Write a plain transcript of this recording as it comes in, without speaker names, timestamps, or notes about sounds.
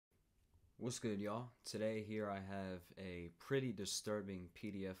What's good, y'all? Today here I have a pretty disturbing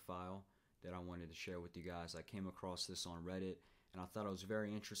PDF file that I wanted to share with you guys. I came across this on Reddit and I thought it was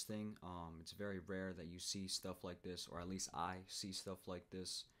very interesting. It's very rare that you see stuff like this, or at least I see stuff like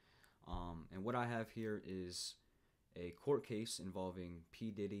this. And what I have here is a court case involving P.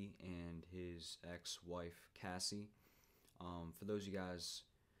 Diddy and his ex-wife Cassie. For those of you guys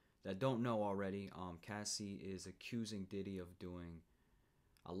that don't know already, Cassie is accusing Diddy of doing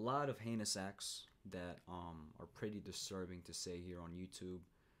a lot of heinous acts that are pretty disturbing to say here on YouTube.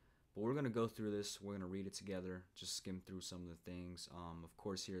 But we're going to go through this. We're going to read it together, just skim through some of the things. Of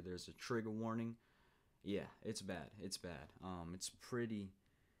course, here there's a trigger warning. Yeah, it's bad. It's bad. It's pretty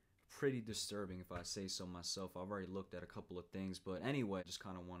disturbing if I say so myself. I've already looked at a couple of things. But anyway, just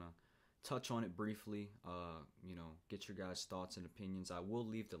kind of want to touch on it briefly, get your guys' thoughts and opinions. I will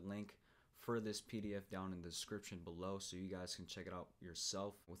leave the link for this PDF down in the description below so you guys can check it out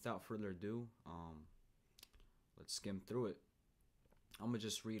yourself. Without further ado, let's skim through it. I'm gonna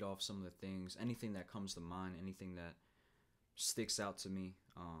just read off some of the things, anything that comes to mind, anything that sticks out to me.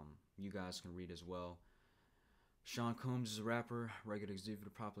 You guys can read as well. Sean Combs is a rapper, regular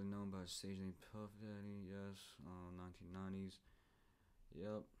executive, popularly known by his stage name Puff Daddy. Yes, 1990s.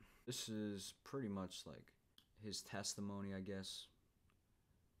 Yep. This is pretty much like his testimony, I guess,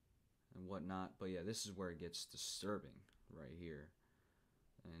 and whatnot. But yeah, this is where it gets disturbing right here.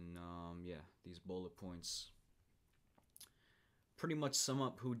 And yeah, these bullet points pretty much sum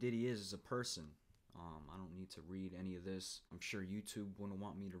up who Diddy is as a person. I don't need to read any of this. I'm sure YouTube wouldn't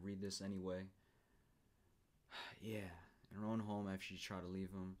want me to read this anyway. Yeah, in her own home after she tried to leave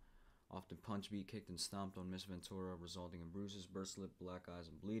him, often punched, beat, kicked, and stomped on Miss Ventura, resulting in bruises, burst lip, black eyes,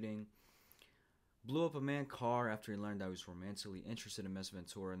 and bleeding. Blew up a man's car after he learned that he was romantically interested in Miss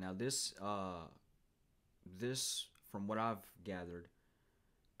Ventura. Now this from what I've gathered,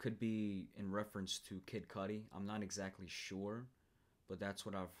 could be in reference to Kid Cudi. I'm not exactly sure, but that's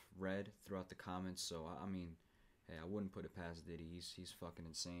what I've read throughout the comments. So I mean, hey, I wouldn't put it past Diddy. He's fucking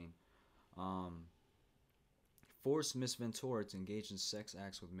insane. Forced Miss Ventura to engage in sex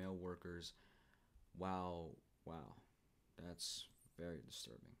acts with male workers. Wow, that's very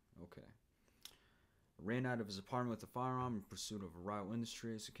disturbing. Okay. Ran out of his apartment with a firearm in pursuit of a rival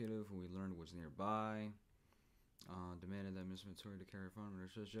industry executive who he learned was nearby. Demanded that Miss Ventura to carry a firearm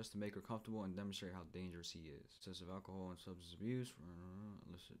just to make her comfortable and demonstrate how dangerous he is. Excessive alcohol and substance abuse,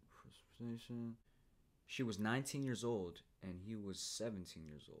 illicit precipitation. She was 19 years old and he was 17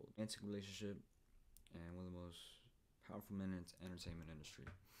 years old. Romantic relationship and one of the most powerful men in the entertainment industry.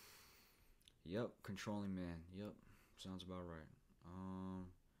 Yep, controlling man. Yep, sounds about right.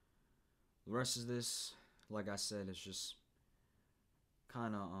 The rest of this, like I said, is just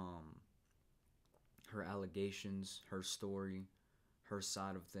kind of her allegations, her story, her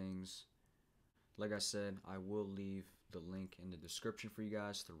side of things. Like I said, I will leave the link in the description for you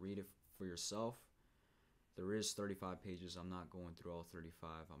guys to read it for yourself. There is 35 pages. I'm not going through all 35.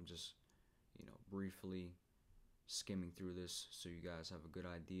 I'm just, briefly skimming through this so you guys have a good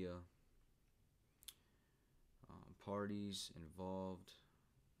idea. Parties involved.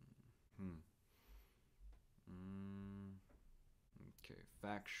 Okay,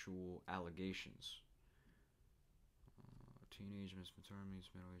 factual allegations. Teenage Miss Ventura meets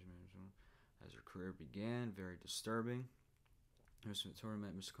middle-aged man as her career began. Very disturbing. Miss Ventura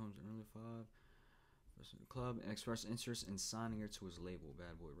met Mr. Combs in early 5. In the club and expressed interest in signing her to his label,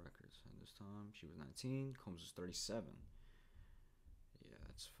 Bad Boy Records. At this time, she was 19. Combs was 37. Yeah,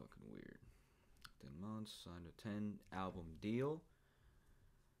 that's fucking weird. Within months, signed a 10-album deal.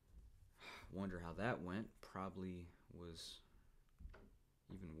 Wonder how that went. Probably was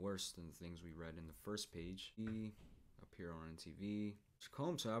even worse than the things we read in the first page. He appeared on MTV.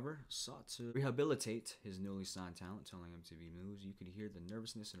 Combs, however, sought to rehabilitate his newly signed talent, telling MTV News, "You could hear the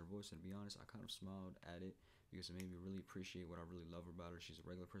nervousness in her voice, and to be honest, I kind of smiled at it because it made me really appreciate what I really love about her. She's a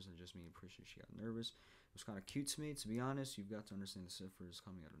regular person, just made me appreciate she got nervous. It was kind of cute to me, to be honest. You've got to understand the cipher is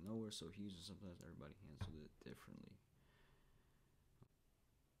coming out of nowhere, so huge, and sometimes everybody handles it differently."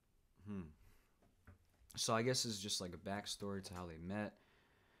 So I guess it's just like a backstory to how they met,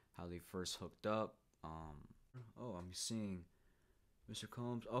 how they first hooked up. I'm seeing Mr.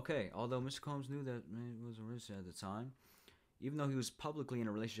 Combs. Okay, although Mr. Combs knew that man was a rich at the time, even though he was publicly in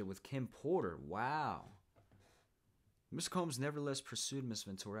a relationship with Kim Porter. Wow. Mr. Combs nevertheless pursued Miss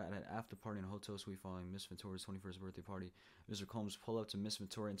Ventura at an after party in a hotel suite following Miss Ventura's 21st birthday party. Mr. Combs pulled up to Miss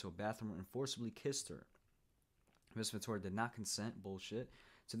Ventura into a bathroom and forcibly kissed her. Miss Ventura did not consent, bullshit,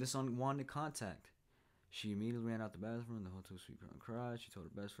 to this unwanted contact. She immediately ran out the bathroom in the hotel suite and cried. She told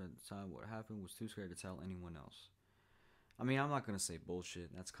her best friend at the time what happened, was too scared to tell anyone else. I mean, I'm not gonna say bullshit.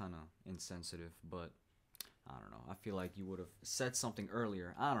 That's kind of insensitive, but I don't know. I feel like you would have said something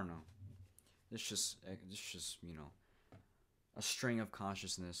earlier. I don't know. It's just a string of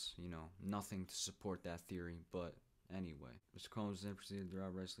consciousness. Nothing to support that theory. But anyway, Mr. Combs then proceeded to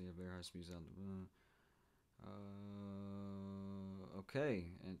drive recklessly at very high speeds out the.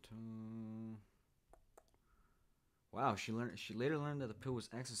 Okay, and wow, she later learned that the pill was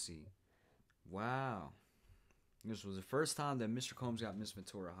ecstasy. Wow, this was the first time that Mr. Combs got Miss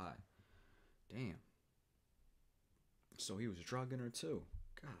Ventura high. Damn. So he was drugging her too.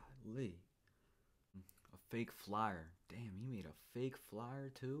 Golly. A fake flyer. Damn, he made a fake flyer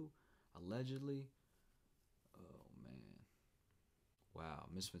too? Allegedly? Oh, man. Wow,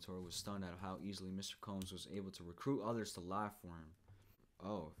 Miss Ventura was stunned at how easily Mr. Combs was able to recruit others to lie for him.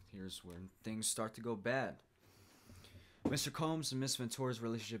 Oh, here's where things start to go bad. Mr. Combs and Miss Ventura's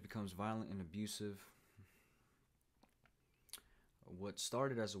relationship becomes violent and abusive. What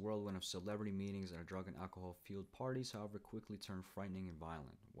started as a whirlwind of celebrity meetings and drug and alcohol-fueled parties, however, quickly turned frightening and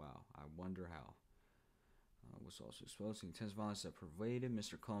violent. Wow, I wonder how. Was also exposed to intense violence that pervaded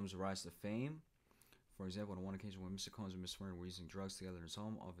Mr. Combs' rise to fame. For example, on one occasion when Mr. Combs and Miss Werner were using drugs together in his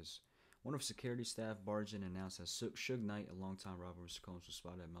home office, one of his security staff barged in and announced that Suge Knight, a longtime robber of Mr. Combs, was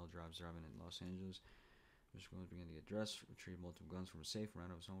spotted at Mel Drive driving in Los Angeles. Mr. Combs began to get dressed, retrieved multiple guns from a safe, ran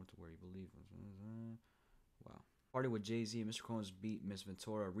out of his home to where he believed was. Wow. Party with Jay-Z, Mr. Combs beat Miss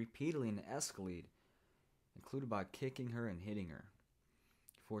Ventura repeatedly in the Escalade, included by kicking her and hitting her.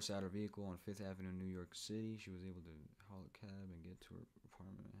 He forced out her vehicle on 5th Avenue, New York City. She was able to haul a cab and get to her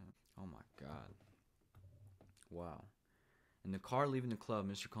apartment. Oh my God. Wow. In the car leaving the club,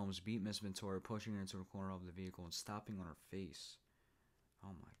 Mr. Combs beat Miss Ventura, pushing her into the corner of the vehicle and stopping on her face.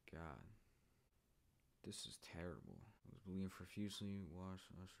 Oh my God. This is terrible. He was bleeding profusely, washed,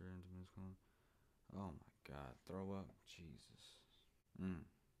 ushered into Miss Combs. Oh my God. Throw up? Jesus.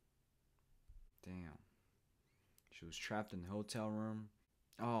 Damn. She was trapped in the hotel room.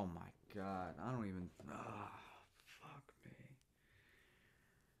 Oh my God. I don't even. Fuck me.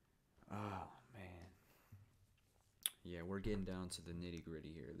 Oh man. Yeah, we're getting down to the nitty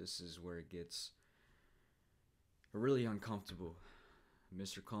gritty here. This is where it gets really uncomfortable.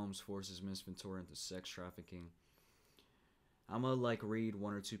 Mr. Combs forces Miss Ventura into sex trafficking. I'm gonna read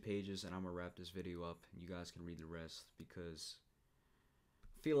 1 or 2 pages and I'm gonna wrap this video up. You guys can read the rest because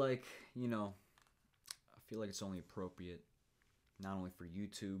I feel like it's only appropriate, not only for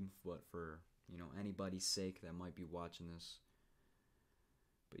YouTube, but for, anybody's sake that might be watching this.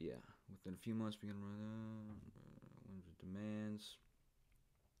 But yeah, within a few months, began to run demands.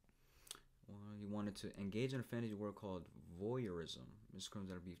 Well, he wanted to engage in a fantasy world called voyeurism. Mr. Combs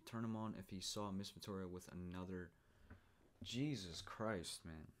that would be turn him on if he saw Miss Victoria with another. Jesus Christ,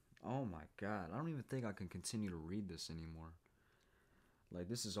 man. Oh my God. I don't even think I can continue to read this anymore.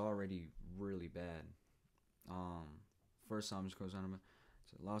 This is already really bad. First time Mr. Combs on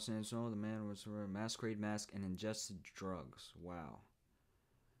Los Angeles, the man was a masquerade mask and ingested drugs. Wow.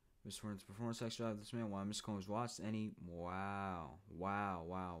 Mr. Warren's performance sex drive this man while Mr. Combs watched any. Wow.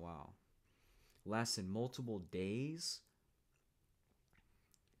 Lasted multiple days.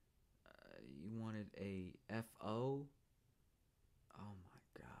 You wanted a FO? Oh my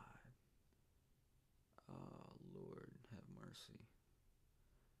God. Oh Lord, have mercy.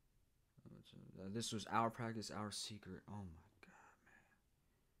 This was our practice, our secret. Oh my God, man.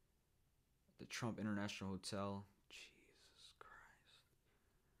 The Trump International Hotel. Jesus Christ.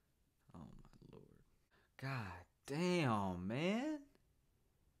 Oh my Lord. God damn, man.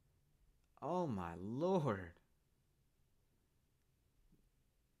 Oh my Lord.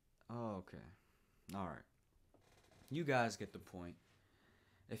 Oh, okay. Alright. You guys get the point.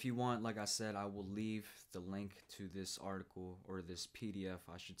 If you want, like I said, I will leave the link to this article, or this PDF,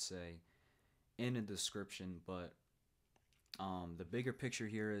 I should say, in the description. But the bigger picture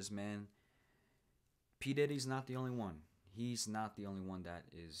here is, man, P. Diddy's not the only one. He's not the only one that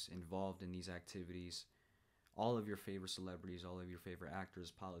is involved in these activities. All of your favorite celebrities, all of your favorite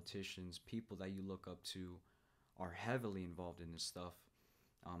actors, politicians, people that you look up to are heavily involved in this stuff.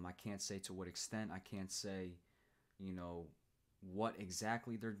 I can't say to what extent. I can't say, what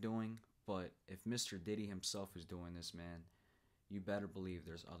exactly they're doing. But if Mr. Diddy himself is doing this, man, you better believe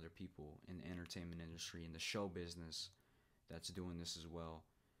there's other people in the entertainment industry, in the show business, that's doing this as well.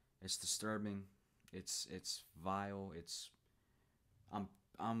 It's disturbing. It's vile.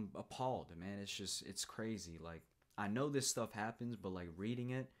 I'm appalled, man. It's crazy. I know this stuff happens, but reading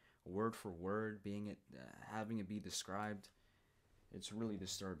it word for word, having it be described, it's really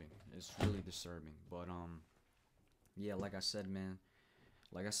disturbing. But yeah, like I said, man,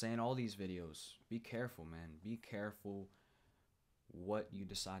 like I say in all these videos, be careful, man. Be careful. what you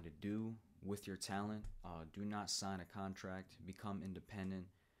decide to do with your talent. Do not sign a contract. Become independent.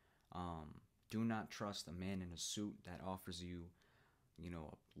 Do not trust a man in a suit that offers you, a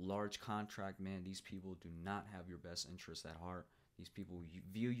large contract, man. These people do not have your best interest at heart. These people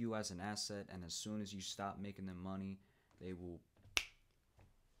view you as an asset, and as soon as you stop making them money, they will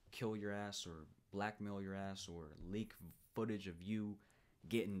kill your ass or blackmail your ass or leak footage of you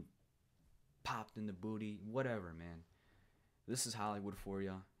getting popped in the booty, whatever, man. This is Hollywood for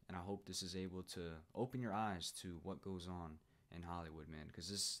you, and I hope this is able to open your eyes to what goes on in Hollywood, man. Because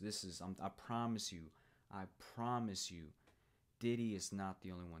this is, I promise you, Diddy is not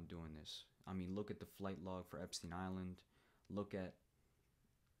the only one doing this. I mean, look at the flight log for Epstein Island. Look at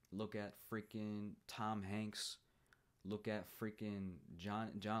freaking Tom Hanks. Look at freaking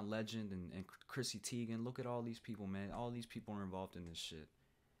John Legend and Chrissy Teigen. Look at all these people, man. All these people are involved in this shit.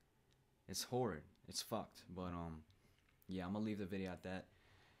 It's horrid. It's fucked. But yeah, I'm gonna leave the video at that.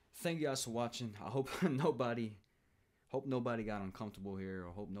 Thank you guys for watching. I hope nobody got uncomfortable here,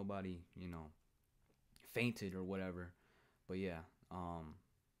 or hope nobody, fainted or whatever. But yeah,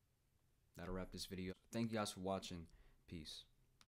 that'll wrap this video. Thank you guys for watching. Peace.